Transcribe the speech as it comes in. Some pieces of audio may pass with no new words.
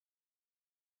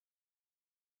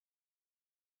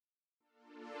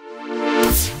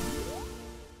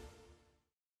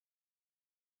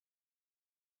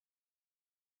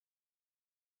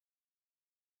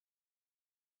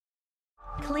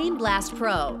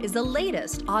CleanBlastPRO is the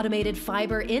latest automated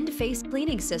fiber end-face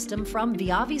cleaning system from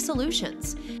Viavi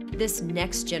Solutions. This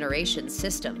next-generation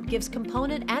system gives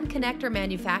component and connector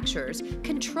manufacturers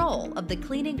control of the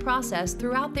cleaning process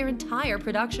throughout their entire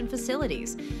production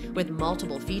facilities, with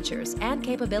multiple features and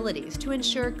capabilities to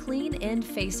ensure clean end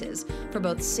faces for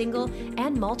both single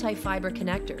and multi-fiber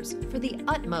connectors for the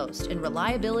utmost in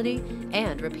reliability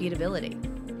and repeatability.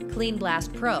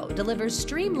 CleanBlastPRO delivers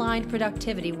streamlined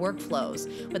productivity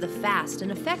workflows with a fast and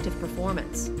effective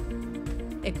performance.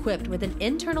 Equipped with an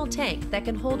internal tank that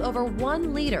can hold over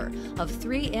 1 liter of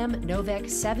 3M Novec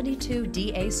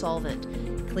 72DA solvent,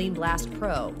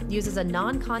 CleanBlastPRO uses a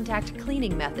non-contact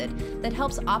cleaning method that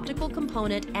helps optical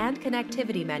component and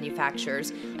connectivity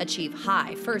manufacturers achieve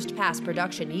high first-pass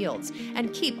production yields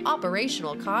and keep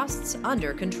operational costs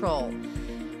under control.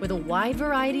 With a wide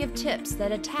variety of tips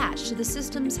that attach to the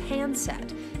system's handset,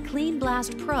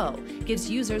 CleanBlastPRO gives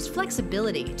users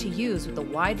flexibility to use with the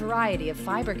wide variety of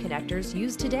fiber connectors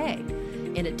used today.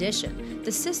 In addition,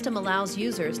 the system allows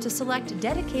users to select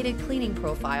dedicated cleaning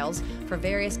profiles for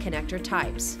various connector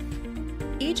types.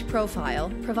 Each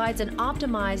profile provides an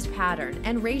optimized pattern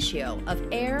and ratio of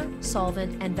air,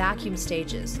 solvent, and vacuum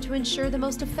stages to ensure the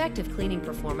most effective cleaning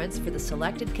performance for the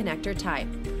selected connector type,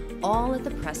 all at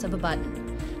the press of a button.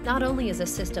 Not only is the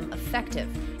system effective,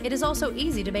 it is also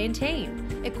easy to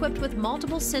maintain. Equipped with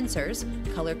multiple sensors,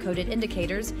 color-coded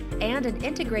indicators, and an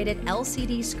integrated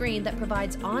LCD screen that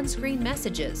provides on-screen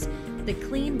messages, the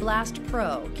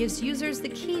CleanBlastPRO gives users the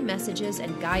key messages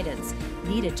and guidance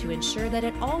needed to ensure that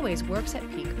it always works at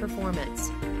peak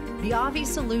performance. Viavi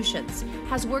Solutions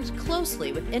has worked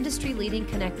closely with industry-leading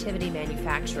connectivity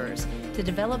manufacturers to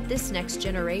develop this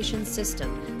next-generation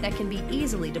system that can be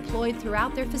easily deployed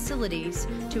throughout their facilities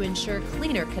to ensure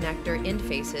cleaner connector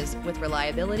interfaces with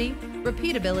reliability,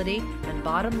 repeatability, and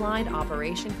bottom-line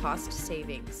operation cost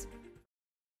savings.